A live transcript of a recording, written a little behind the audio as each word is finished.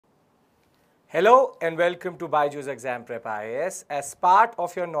Hello and welcome to Byjus Exam Prep IAS. As part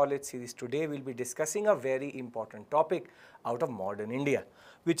of your knowledge series today, we'll be discussing a very important topic out of modern India,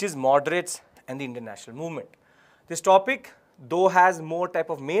 which is moderates and the Indian national movement. This topic, though has more type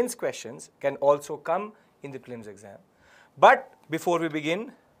of mains questions, can also come in the prelims exam. But before we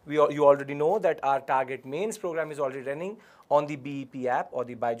begin, you already know that our target mains program is already running on the BEP app or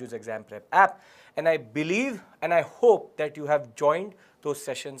the Byjus Exam Prep app. And I believe and I hope that you have joined those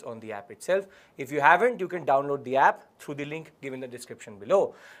sessions on the app itself. If you haven't, you can download the app through the link given in the description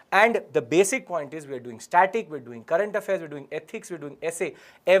below. And the basic point is we are doing static, we're doing current affairs, we're doing ethics, we're doing essay.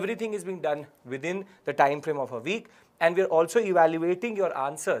 Everything is being done within the time frame of a week. And we're also evaluating your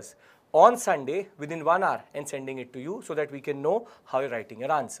answers on Sunday within 1 hour and sending it to you so that we can know how you're writing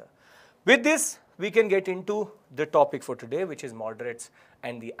your answer. With this, we can get into the topic for today, which is moderates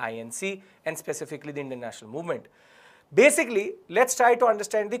and the INC and specifically the Indian national movement. Basically, let's try to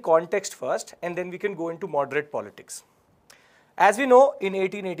understand the context first and then we can go into moderate politics. As we know, in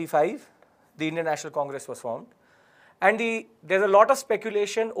 1885, the Indian National Congress was formed and there's a lot of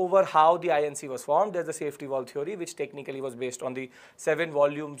speculation over how the INC was formed. There's the safety valve theory, which technically was based on the 7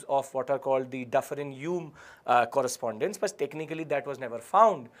 volumes of what are called the Dufferin-Hume correspondence, but technically that was never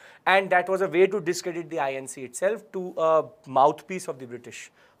found. And that was a way to discredit the INC itself to a mouthpiece of the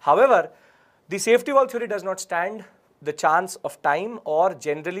British. However, the safety valve theory does not stand the chance of time or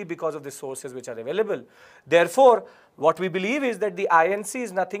generally because of the sources which are available. Therefore, what we believe is that the INC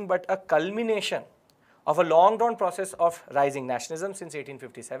is nothing but a culmination of a long drawn process of rising nationalism since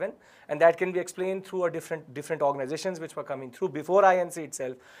 1857, and that can be explained through different organizations which were coming through before INC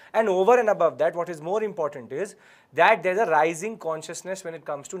itself. And over and above that, what is more important is that there's a rising consciousness when it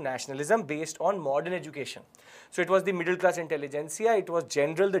comes to nationalism based on modern education. So it was the middle class intelligentsia, it was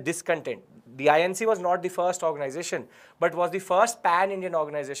general the discontent. The INC was not the first organization, but was the first pan-Indian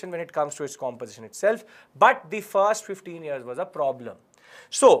organization when it comes to its composition itself. But the first 15 years was a problem.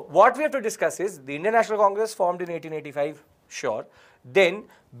 So what we have to discuss is the Indian National Congress formed in 1885, sure. Then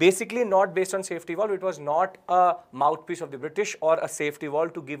basically not based on safety valve, it was not a mouthpiece of the British or a safety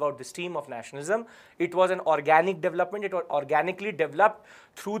valve to give out the steam of nationalism. It was an organic development, it was organically developed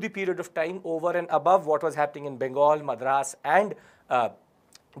through the period of time over and above what was happening in Bengal, Madras and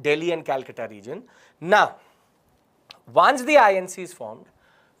Delhi and Calcutta region. Now, once the INC is formed,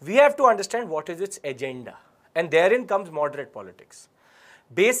 we have to understand what is its agenda, and therein comes moderate politics.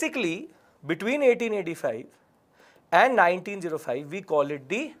 Basically, between 1885 and 1905, we call it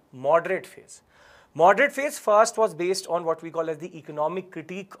the moderate phase. Moderate phase first was based on what we call as the economic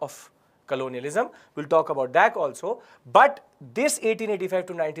critique of colonialism. We'll talk about that also. But this 1885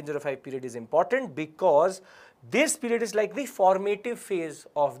 to 1905 period is important because this period is like the formative phase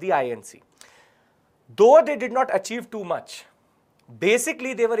of the INC. Though they did not achieve too much,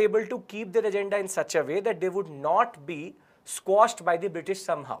 basically they were able to keep their agenda in such a way that they would not be squashed by the British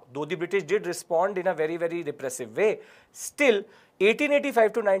somehow. Though the British did respond in a very, very repressive way, still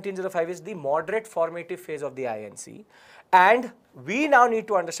 1885 to 1905 is the moderate formative phase of the INC. And we now need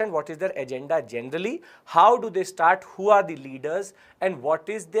to understand what is their agenda generally, how do they start, who are the leaders, and what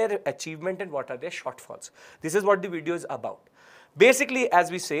is their achievement and what are their shortfalls. This is what the video is about. Basically, as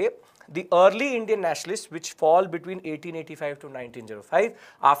we say, the early Indian nationalists which fall between 1885 to 1905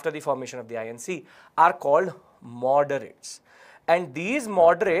 after the formation of the INC are called moderates. And these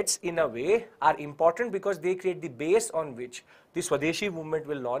moderates in a way are important because they create the base on which the Swadeshi movement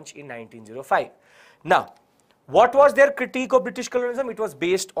will launch in 1905. Now, what was their critique of British colonialism? It was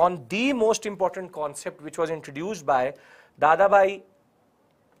based on the most important concept which was introduced by Dadabhai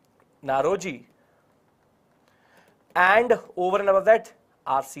Naoroji and over and above that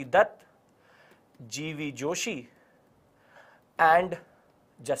R.C. Dutt, G.V. Joshi and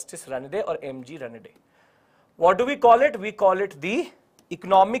Justice Ranade or M.G. Ranade. What do we call it? We call it the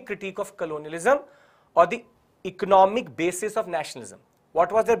economic critique of colonialism or the economic basis of nationalism.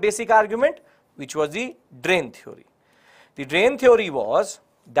 What was their basic argument? Which was the drain theory. The drain theory was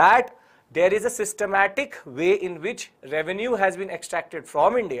that there is a systematic way in which revenue has been extracted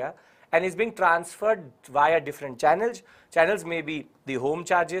from India and is being transferred via different channels. Channels may be the home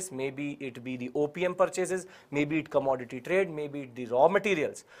charges, maybe it be the opium purchases, maybe it commodity trade, maybe it the raw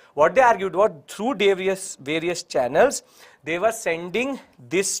materials. What they argued was through various channels, they were sending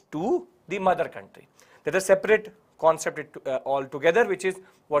this to the mother country. That is a separate concept altogether, which is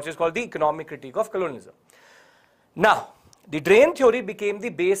what is called the economic critique of colonialism. Now, the drain theory became the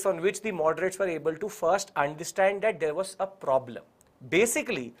base on which the moderates were able to first understand that there was a problem.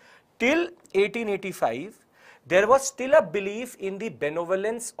 Basically, till 1885, there was still a belief in the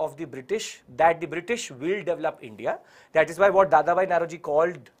benevolence of the British, that the British will develop India. That is why what Dadabhai Naoroji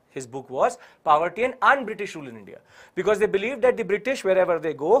called His book was Poverty and Un-British Rule in India, because they believed that the British, wherever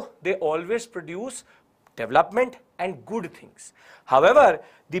they go, they always produce development and good things. However,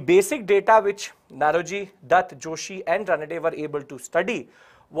 the basic data which Naroji, Dutt, Joshi and Ranade were able to study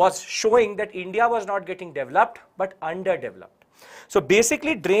was showing that India was not getting developed but underdeveloped. So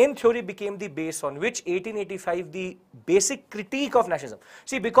basically, drain theory became the base on which 1885 the basic critique of nationalism.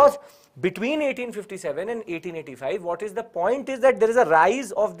 See, because between 1857 and 1885, what is the point is that there is a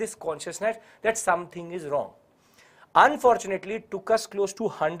rise of this consciousness that something is wrong. Unfortunately, it took us close to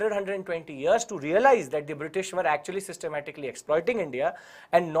 100-120 years to realize that the British were actually systematically exploiting India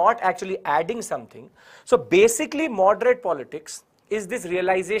and not actually adding something. So basically, moderate politics is this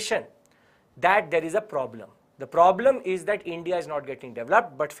realization that there is a problem. The problem is that India is not getting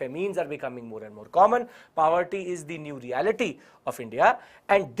developed, but famines are becoming more and more common. Poverty is the new reality of India,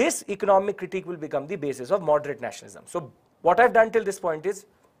 and this economic critique will become the basis of moderate nationalism. So what I've done till this point is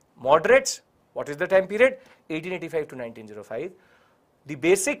moderates. What is the time period? 1885 to 1905. The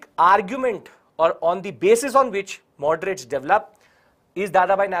basic argument or on the basis on which moderates develop is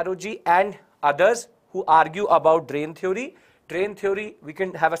Dadabhai Naoroji and others who argue about drain theory. Drain theory, we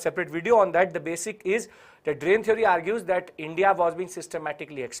can have a separate video on that. The basic is that drain theory argues that India was being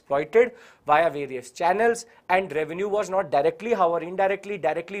systematically exploited via various channels, and revenue was not directly, however indirectly,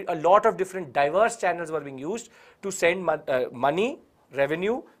 directly, a lot of different diverse channels were being used to send money,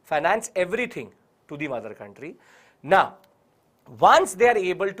 revenue, finance, everything to the mother country. Now, once they are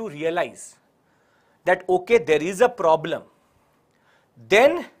able to realize that, okay, there is a problem,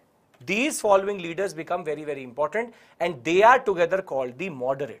 then these following leaders become very, very important, and they are together called the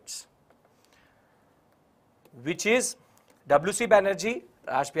moderates, which is W.C. Banerjee,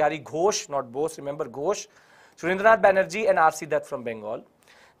 Raj Bihari Ghosh, not Bose, remember Ghosh, Surendranath Banerjee and R.C. Dutt from Bengal,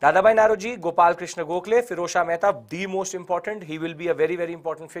 Dadabhai Naoroji, Gopal Krishna Gokhale, Firoz Shah Mehta, the most important, he will be a very, very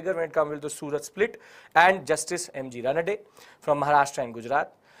important figure when it comes to the Surat split, and Justice M.G. Ranade from Maharashtra and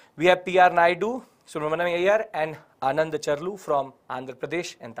Gujarat. We have P.R. Naidu, Subramaniam Iyer and Anand Charlu from Andhra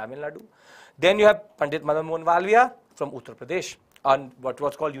Pradesh and Tamil Nadu. Then you have Pandit Madan Mohan Walvia from Uttar Pradesh on what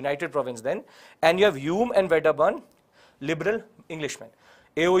was called United Province then. And you have Hume and Wedderburn, liberal Englishmen.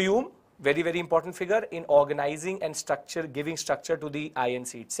 A.O. Hume, very, very important figure in organizing and giving structure to the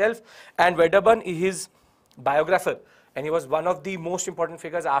INC itself. And Wedderburn is his biographer, and he was one of the most important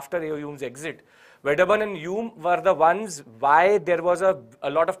figures after A.O. Hume's exit. Wedderburn and Hume were the ones why there was a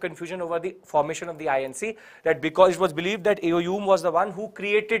lot of confusion over the formation of the INC, that because it was believed that A.O. Hume was the one who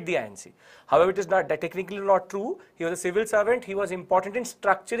created the INC. However, it is not, that technically not true. He was a civil servant. He was important in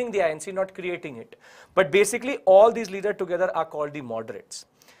structuring the INC, not creating it. But basically, all these leaders together are called the moderates.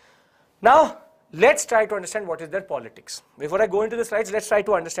 Now, let's try to understand what is their politics. Before I go into the slides, let's try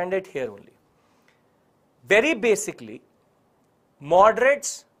to understand it here only. Very basically,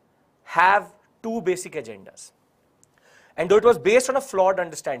 moderates have two basic agendas. And though it was based on a flawed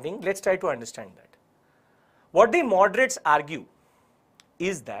understanding, let's try to understand that. What the moderates argue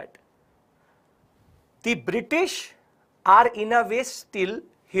is that the British are in a way still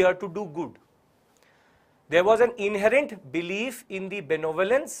here to do good. There was an inherent belief in the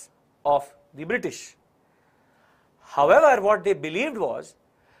benevolence of the British. However, what they believed was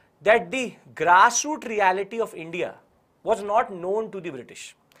that the grassroots reality of India was not known to the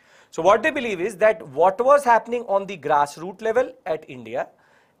British. So what they believe is that what was happening on the grassroots level at India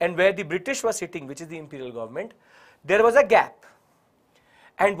and where the British were sitting, which is the imperial government, there was a gap.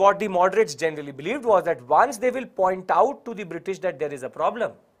 And what the moderates generally believed was that once they will point out to the British that there is a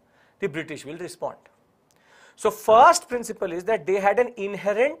problem, the British will respond. So first principle is that they had an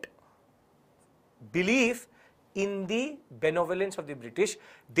inherent belief in the benevolence of the British.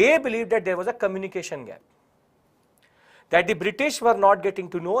 They believed that there was a communication gap, that the British were not getting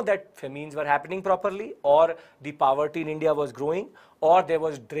to know that famines were happening properly, or the poverty in India was growing, or there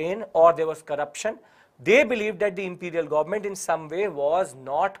was drain, or there was corruption. They believed that the imperial government in some way was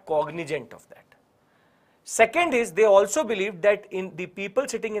not cognizant of that. Second is, they also believed that in the people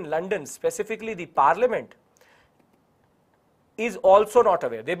sitting in London, specifically the parliament, is also not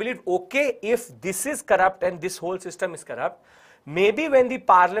aware. They believe, okay, if this is corrupt and this whole system is corrupt, maybe when the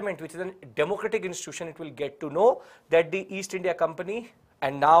parliament, which is a democratic institution, it will get to know that the East India Company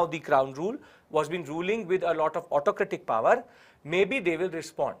and now the Crown rule was been ruling with a lot of autocratic power, maybe they will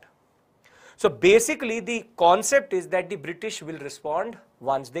respond. So basically the concept is that the British will respond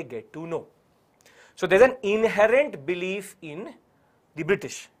once they get to know. So there's an inherent belief in the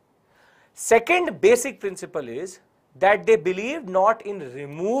British. Second basic principle is that they believed not in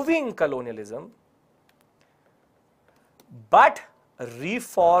removing colonialism, but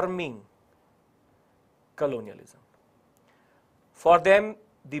reforming colonialism. For them,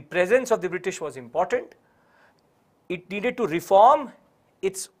 the presence of the British was important. It needed to reform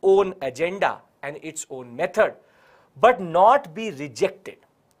its own agenda and its own method, but not be rejected.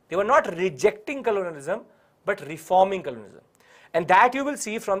 They were not rejecting colonialism, but reforming colonialism. And that you will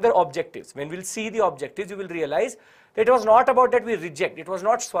see from their objectives. When we'll see the objectives, you will realize that it was not about that we reject. It was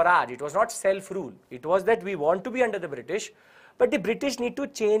not Swaraj. It was not self-rule. It was that we want to be under the British, but the British need to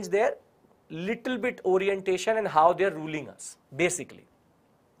change their little bit orientation and how they're ruling us, basically.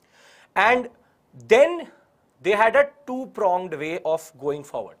 And then they had a two-pronged way of going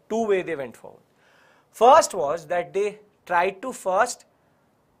forward. Two ways they went forward. First was that they tried to first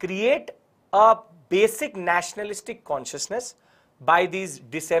create a basic nationalistic consciousness by these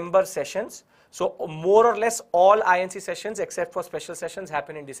December sessions. So more or less all INC sessions except for special sessions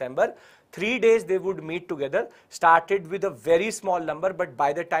happen in December. 3 days they would meet together, started with a very small number, but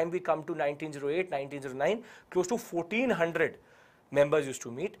by the time we come to 1908, 1909, close to 1400 members used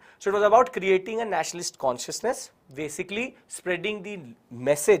to meet. So it was about creating a nationalist consciousness, basically spreading the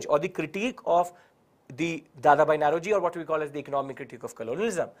message or the critique of the Dadabhai Naoroji, or what we call as the economic critique of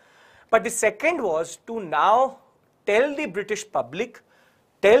colonialism. But the second was to now tell the British public,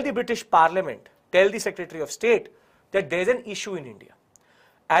 tell the British Parliament, tell the Secretary of State that there is an issue in India.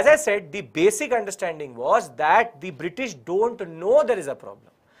 As I said, the basic understanding was that the British don't know there is a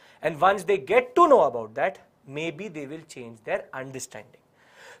problem. And once they get to know about that, maybe they will change their understanding.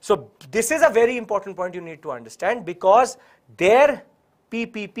 So this is a very important point you need to understand, because their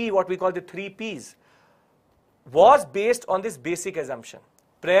PPP, what we call the 3 Ps, was based on this basic assumption: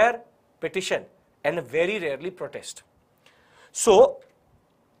 prayer, petition, and very rarely protest. So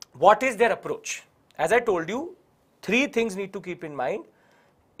what is their approach? As I told you, 3 things need to keep in mind: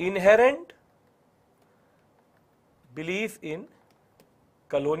 inherent belief in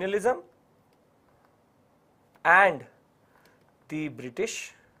colonialism and the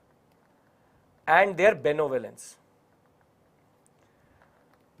British and their benevolence,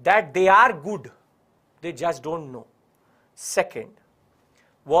 that they are good, they just don't know. Second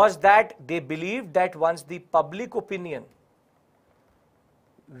was that they believed that once the public opinion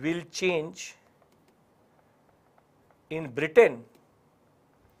will change in Britain,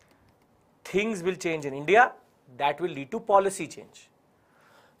 things will change in India, that will lead to policy change.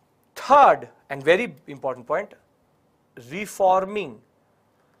 Third, and very important point, reforming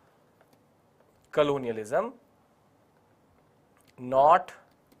colonialism, not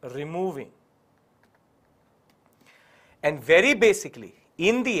removing. And very basically,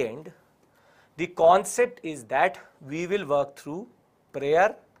 in the end, the concept is that we will work through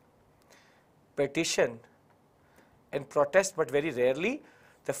prayer, petition, and protest, but very rarely.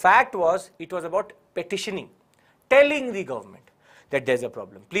 The fact was, it was about petitioning, telling the government that there's a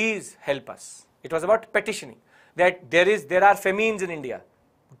problem, please help us. It was about petitioning, that there are famines in India,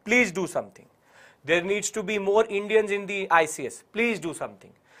 please do something. There needs to be more Indians in the ICS, please do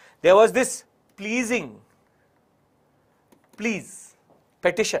something. There was this pleasing, please,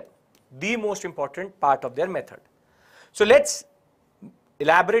 petition, the most important part of their method. So let's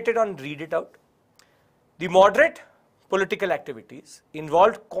elaborate it on, read it out. The moderate political activities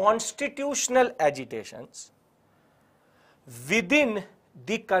involved constitutional agitations within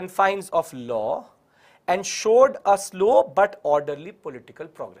the confines of law and showed a slow but orderly political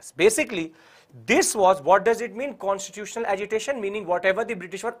progress. Basically, this was, what does it mean? Constitutional agitation, meaning whatever the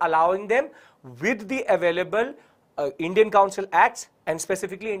British were allowing them with the available Indian Council Acts, and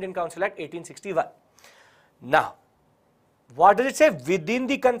specifically Indian Council Act 1861. Now, what does it say? Within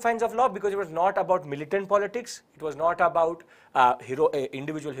the confines of law, because it was not about militant politics, it was not about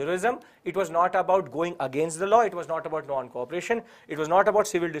individual heroism, it was not about going against the law, it was not about non-cooperation, it was not about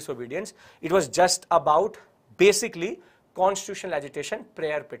civil disobedience, it was just about basically constitutional agitation,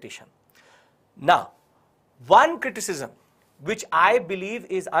 prayer, petition. Now, one criticism which I believe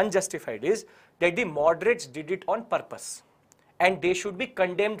is unjustified is that the moderates did it on purpose, and they should be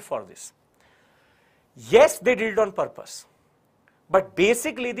condemned for this. Yes, they did it on purpose. But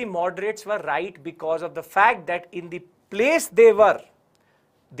basically the moderates were right because of the fact that in the place they were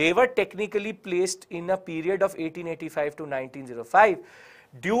technically placed in a period of 1885 to 1905.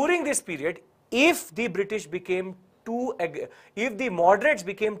 During this period, if the moderates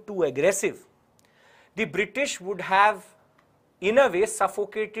became too aggressive, the British would have in a way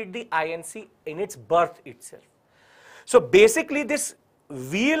suffocated the INC in its birth itself. So basically this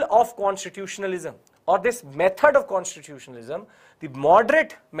wheel of constitutionalism, or this method of constitutionalism, the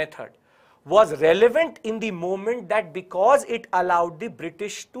moderate method, was relevant in the moment that because it allowed the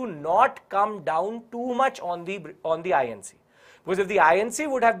British to not come down too much on the INC. Because if the INC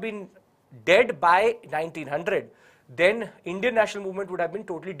would have been dead by 1900, then Indian national movement would have been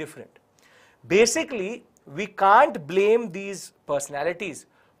totally different. Basically, we can't blame these personalities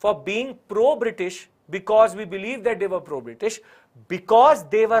for being pro-British because we believe that they were pro-British, because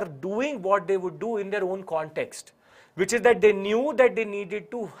they were doing what they would do in their own context, which is that they knew that they needed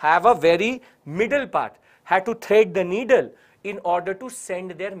to have a very middle path, had to thread the needle in order to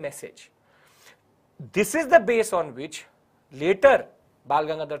send their message. This is the base on which later Bal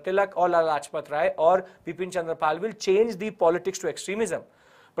Gangadhar Tilak or Lala Lajpat Rai or Bipin Chandra Pal will change the politics to extremism.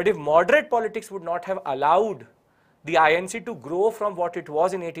 But if moderate politics would not have allowed the INC to grow from what it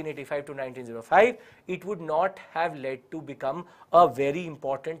was in 1885 to 1905, it would not have led to become a very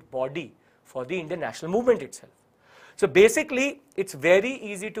important body for the Indian national movement itself. So basically, it's very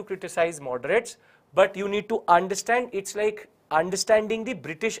easy to criticize moderates, but you need to understand, it's like understanding the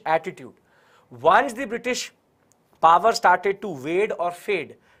British attitude. Once the British power started to wade or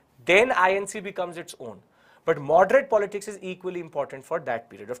fade, then INC becomes its own. But moderate politics is equally important for that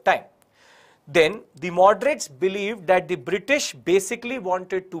period of time. Then the moderates believed that the British basically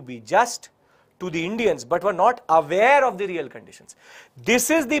wanted to be just to the Indians, but were not aware of the real conditions. This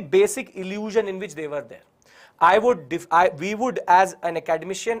is the basic illusion in which they were there. We would, as an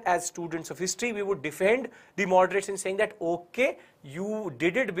academician, as students of history, we would defend the moderates in saying that, okay, you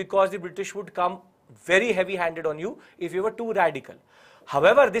did it because the British would come very heavy-handed on you if you were too radical.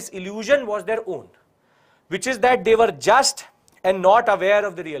 However, this illusion was their own, which is that they were just and not aware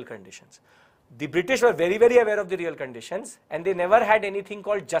of the real conditions. The British were very, very aware of the real conditions, and they never had anything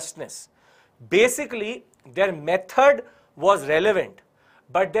called justness. Basically, their method was relevant,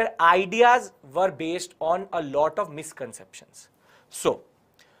 but their ideas were based on a lot of misconceptions. So,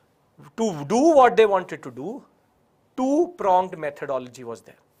 to do what they wanted to do, two-pronged methodology was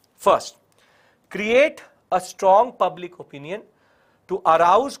there. First, create a strong public opinion to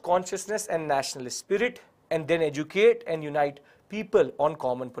arouse consciousness and nationalist spirit, and then educate and unite people on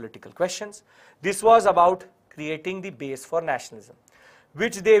common political questions. This was about creating the base for nationalism,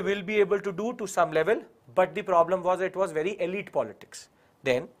 which they will be able to do to some level, but the problem was it was very elite politics.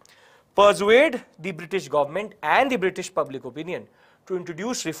 Then, persuade the British government and the British public opinion to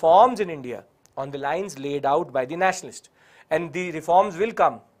introduce reforms in India on the lines laid out by the nationalists. And the reforms will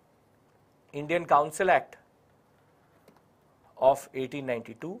come. Indian Council Act of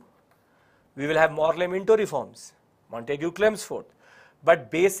 1892. We will have Morley-Minto reforms, Montagu-Chelmsford. But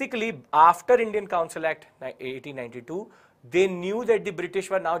basically, after Indian Council Act 1892, they knew that the British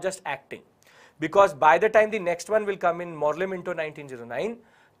were now just acting. Because by the time the next one will come in Morley-Minto 1909,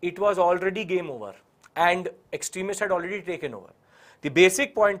 it was already game over and extremists had already taken over. The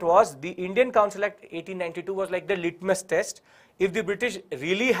basic point was the Indian Council Act 1892 was like the litmus test. If the British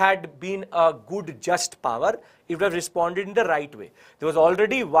really had been a good, just power, it would have responded in the right way. There was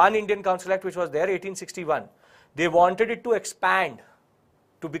already one Indian Council Act which was there, 1861. They wanted it to expand,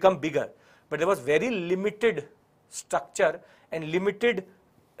 to become bigger, but there was very limited structure and limited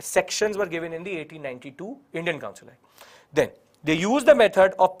sections were given in the 1892 Indian Council Act. Then they used the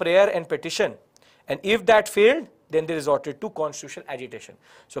method of prayer and petition, and if that failed, then they resorted to constitutional agitation.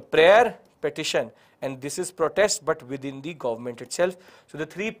 So prayer, petition, and this is protest but within the government itself. So the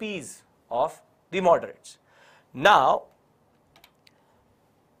 3 P's of the moderates. Now,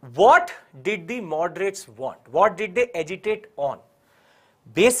 what did the moderates want? What did they agitate on?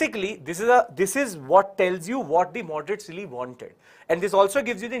 Basically, this is what tells you what the moderates really wanted. And this also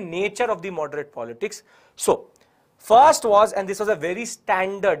gives you the nature of the moderate politics. So, first was, and this was a very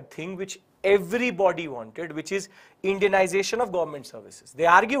standard thing which everybody wanted, which is Indianization of government services. They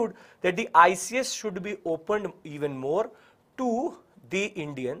argued that the ICS should be opened even more to the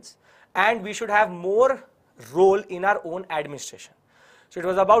Indians and we should have more role in our own administration. So it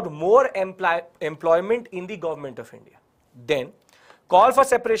was about more employment in the government of India. Then call for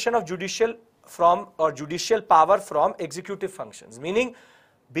separation of judicial power from executive functions, meaning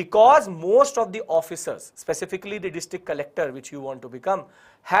because most of the officers, specifically the district collector which you want to become,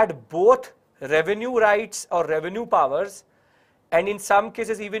 had both revenue rights or revenue powers and in some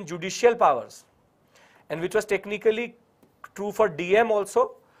cases even judicial powers, and which was technically true for DM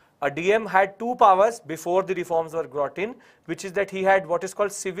also. A DM had 2 powers before the reforms were brought in, which is that he had what is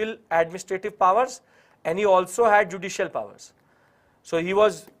called civil administrative powers and he also had judicial powers. So he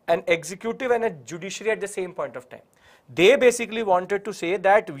was an executive and a judiciary at the same point of time. They basically wanted to say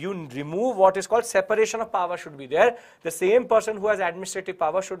that you remove what is called separation of power should be there. The same person who has administrative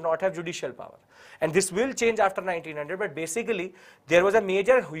power should not have judicial power. And this will change after 1900, but basically there was a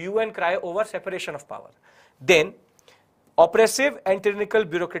major hue and cry over separation of power. Then oppressive and tyrannical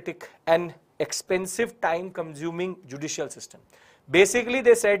bureaucratic and expensive time consuming judicial system. Basically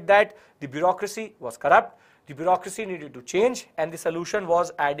they said that the bureaucracy was corrupt, The bureaucracy needed to change, and the solution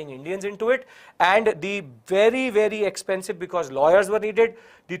was adding Indians into it, and the very, very expensive, because lawyers were needed,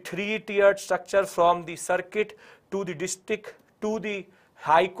 the three-tiered structure from the circuit to the district to the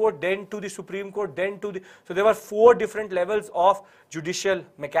High Court, then to the Supreme Court, then to the, so there were 4 different levels of judicial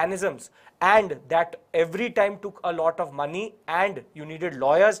mechanisms, and that every time took a lot of money, and you needed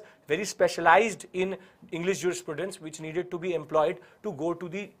lawyers very specialized in English jurisprudence, which needed to be employed to go to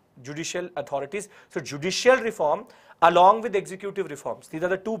the judicial authorities. So judicial reform along with executive reforms, these are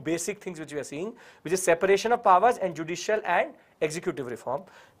the 2 basic things which we are seeing, which is separation of powers and judicial and executive reform.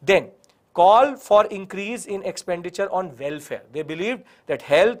 Then call for increase in expenditure on welfare. They believed that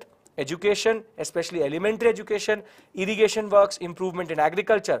health, education, especially elementary education, irrigation works, improvement in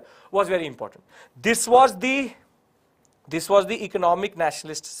agriculture was very important. This was the economic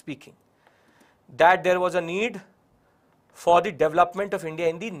nationalists speaking, that there was a need for the development of India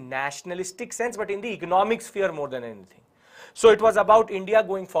in the nationalistic sense, but in the economic sphere more than anything. So it was about India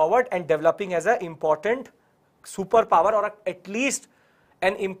going forward and developing as an important superpower, or at least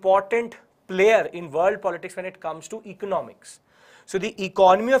an important player in world politics when it comes to economics. So the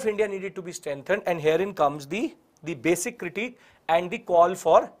economy of India needed to be strengthened, and herein comes the basic critique and the call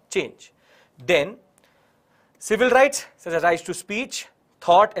for change. Then civil rights, such as rights to speech,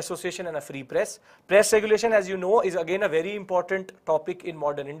 thought, association, and a free press. Press regulation, as you know, is again a very important topic in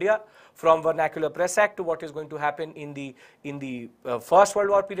modern India, from Vernacular Press Act to what is going to happen in the First World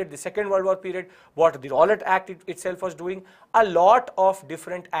War period, the Second World War period, what the Rowlatt Act itself was doing. A lot of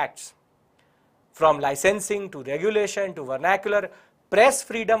different acts, from licensing to regulation to vernacular. Press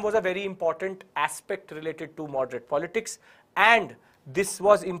freedom was a very important aspect related to moderate politics, and this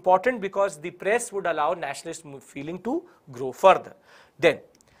was important because the press would allow nationalist feeling to grow further. Then,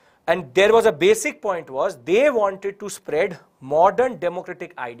 and there was a basic point, was they wanted to spread modern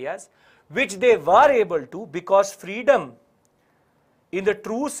democratic ideas, which they were able to, because freedom in the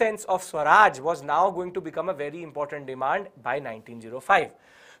true sense of Swaraj was now going to become a very important demand by 1905.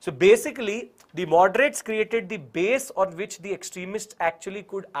 So basically, the moderates created the base on which the extremists actually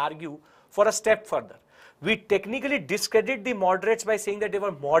could argue for a step further. We technically discredit the moderates by saying that they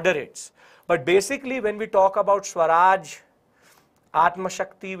were moderates, but basically when we talk about Swaraj, Atma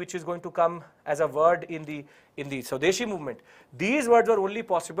Shakti, which is going to come as a word in the Swadeshi movement, these words were only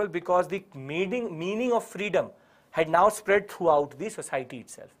possible because the meaning of freedom had now spread throughout the society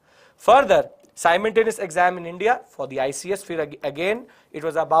itself. Further, simultaneous exam in India for the ICS, again it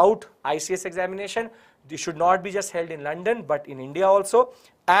was about ICS examination. This should not be just held in London but in India also,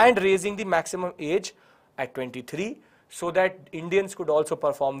 and raising the maximum age at 23, so that Indians could also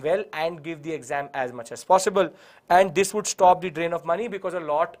perform well and give the exam as much as possible. And this would stop the drain of money, because a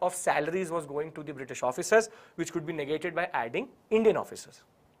lot of salaries was going to the British officers, which could be negated by adding Indian officers.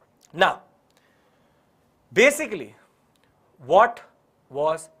 Now, basically, what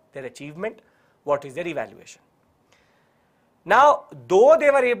was their achievement? What is their evaluation? Now, though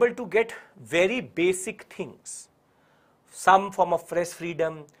they were able to get very basic things, some form of press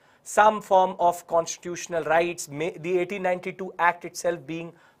freedom, some form of constitutional rights, the 1892 Act itself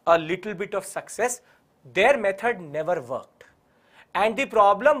being a little bit of success, their method never worked. And the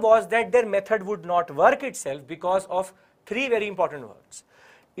problem was that their method would not work itself because of 3 very important words.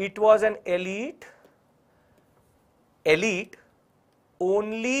 It was an elite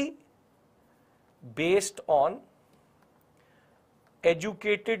only based on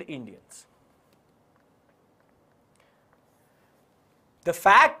educated Indians. The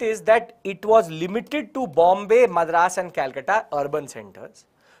fact is that it was limited to Bombay, Madras and Calcutta, urban centers.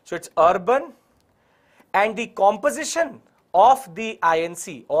 So it's urban, and the composition of the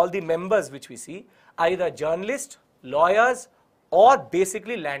INC, all the members which we see, are either journalists, lawyers or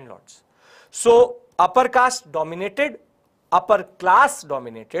basically landlords. So upper caste dominated, upper class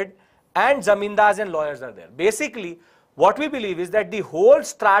dominated, and zamindars and lawyers are there. Basically, what we believe is that the whole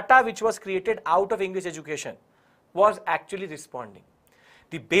strata which was created out of English education was actually responding.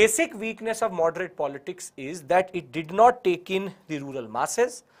 The basic weakness of moderate politics is that it did not take in the rural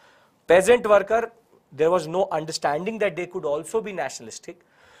masses. Peasant worker, there was no understanding that they could also be nationalistic.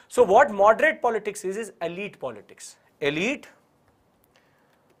 So what moderate politics is elite politics. Elite,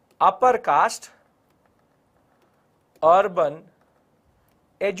 upper caste, urban,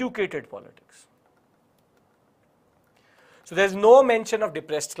 educated politics. So there's no mention of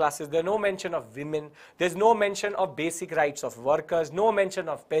depressed classes, there's no mention of women, there's no mention of basic rights of workers, no mention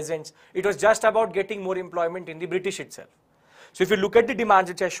of peasants. It was just about getting more employment in the British itself. So if you look at the demands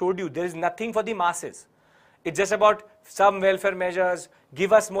which I showed you, there is nothing for the masses. It's just about some welfare measures,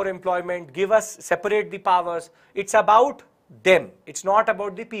 give us more employment, separate the powers. It's about them, it's not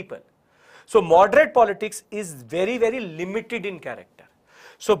about the people. So moderate politics is very, very limited in character.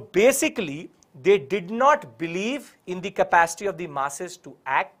 So basically, they did not believe in the capacity of the masses to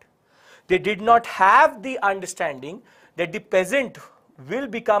act. They did not have the understanding that the peasant will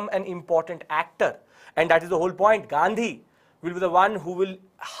become an important actor. And that is the whole point. Gandhi will be the one who will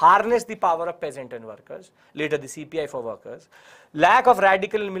harness the power of peasant and workers, later the CPI for workers. Lack of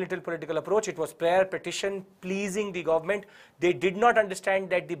radical and militant political approach, it was prayer, petition, pleasing the government. They did not understand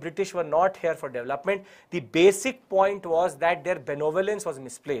that the British were not here for development. The basic point was that their benevolence was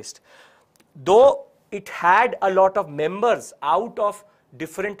misplaced. Though it had a lot of members out of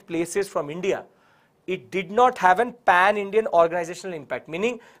different places from India, it did not have a pan-Indian organizational impact,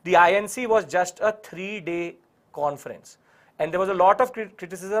 meaning the INC was just a 3-day conference. And there was a lot of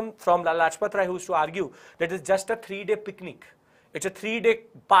criticism from Lala Lajpat Rai, who used to argue that it's just a 3-day picnic. It's a 3-day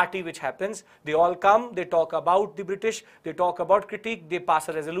party which happens. They all come, they talk about the British, they talk about critique, they pass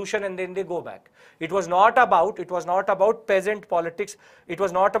a resolution, and then they go back. It was not about peasant politics. It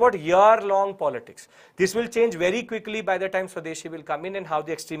was not about year-long politics. This will change very quickly by the time Swadeshi will come in and how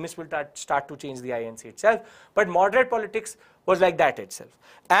the extremists will start to change the INC itself. But moderate politics was like that itself.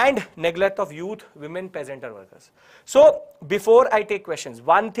 And neglect of youth, women, peasant or workers. So before I take questions,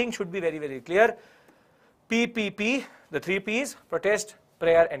 one thing should be very, very clear. PPP, the 3 Ps, protest,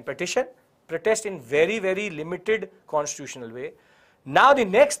 prayer and petition. Protest in very, very limited constitutional way. Now the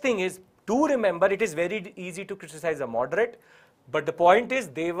next thing is, to remember, it is very easy to criticize a moderate, but the point is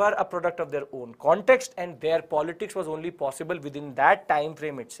they were a product of their own context and their politics was only possible within that time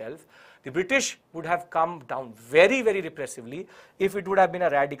frame itself. The British would have come down very, very repressively if it would have been a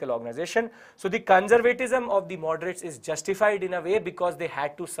radical organization. So the conservatism of the moderates is justified in a way because they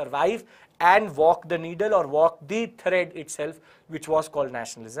had to survive and walk the needle or walk the thread itself, which was called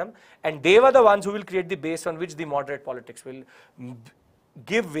nationalism. And they were the ones who will create the base on which the moderate politics will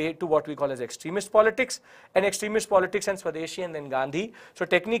give way to what we call as extremist politics, and extremist politics and Swadeshi and then Gandhi. So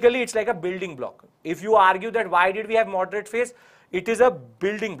technically it's like a building block. If you argue that why did we have moderate phase, it is a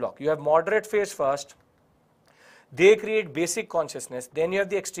building block. You have moderate phase first, they create basic consciousness, then you have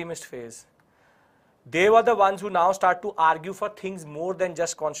the extremist phase. They were the ones who now start to argue for things more than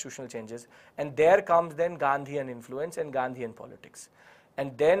just constitutional changes, and there comes then Gandhian influence and Gandhian politics.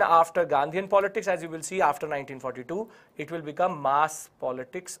 And then after Gandhian politics, as you will see after 1942, it will become mass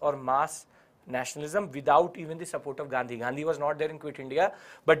politics or mass nationalism without even the support of Gandhi. Gandhi was not there in Quit India,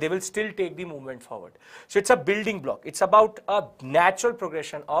 but they will still take the movement forward. So it's a building block. It's about a natural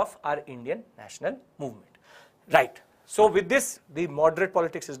progression of our Indian national movement. Right. So with this, the moderate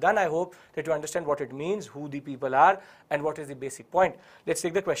politics is done. I hope that you understand what it means, who the people are, and what is the basic point. Let's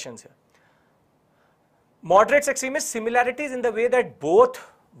take the questions here. Moderates, extremists, similarities in the way that both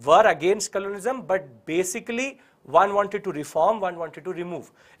were against colonialism, but basically one wanted to reform, one wanted to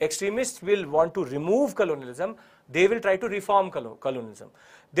remove. Extremists will want to remove colonialism, they will try to reform colonialism.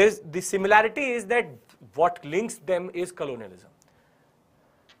 The similarity is that what links them is colonialism.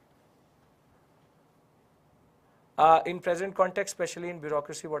 In present context, especially in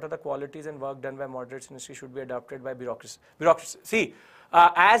bureaucracy, what are the qualities and work done by moderates in history should be adopted by bureaucracy? See,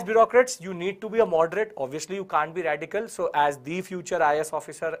 as bureaucrats, you need to be a moderate. Obviously, you can't be radical. So as the future IS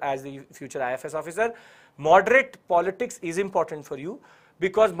officer, as the future IFS officer, moderate politics is important for you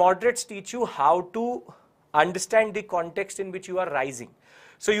because moderates teach you how to understand the context in which you are rising.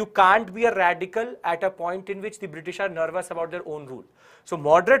 So you can't be a radical at a point in which the British are nervous about their own rule. So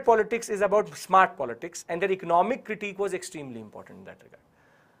moderate politics is about smart politics, and their economic critique was extremely important in that regard.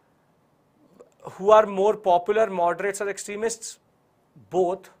 Who are more popular, moderates or extremists?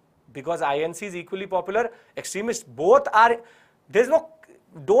 Both, because INC is equally popular. Extremists, both are, there's no,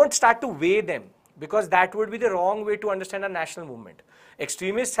 don't start to weigh them because that would be the wrong way to understand a national movement.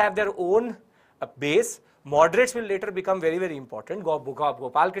 Extremists have their own base. Moderates will later become very, very important.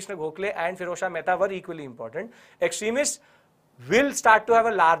 Gopal Krishna Gokhale and Firoz Shah Mehta were equally important. Extremists will start to have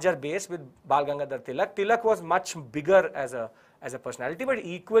a larger base with Bal Gangadhar Tilak. Tilak was much bigger as a personality, but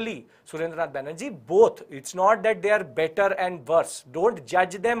equally Surendranath Banerjee, both. It's not that they are better and worse. Don't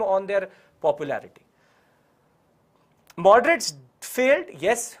judge them on their popularity. Moderates failed,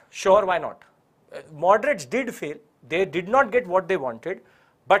 yes, sure, why not? Moderates did fail. They did not get what they wanted.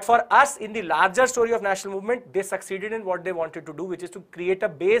 But for us, in the larger story of national movement, they succeeded in what they wanted to do, which is to create a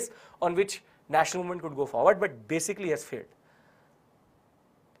base on which national movement could go forward, but basically has failed.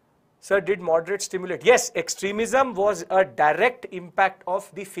 Sir, did moderates stimulate? Yes, extremism was a direct impact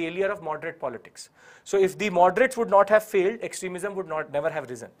of the failure of moderate politics. So if the moderates would not have failed, extremism would never have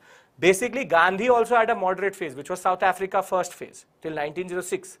risen. Basically, Gandhi also had a moderate phase, which was South Africa first phase till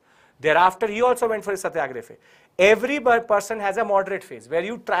 1906. Thereafter, he also went for his Satyagraha phase. Every person has a moderate phase where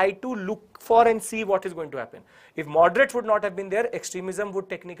you try to look for and see what is going to happen. If moderates would not have been there, extremism would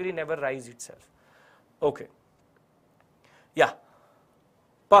technically never rise itself. Okay. Yeah.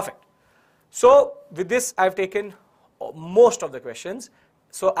 Perfect. So with this, I've taken most of the questions.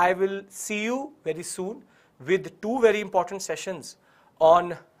 So I will see you very soon with two very important sessions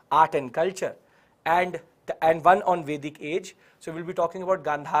on art and culture and one on Vedic age. So we'll be talking about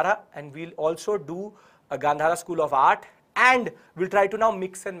Gandhara, and we'll also do a Gandhara School of Art, and we'll try to now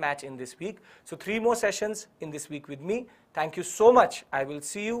mix and match in this week. So 3 more sessions in this week with me. Thank you so much. I will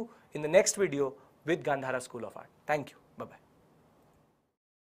see you in the next video with Gandhara School of Art. Thank you.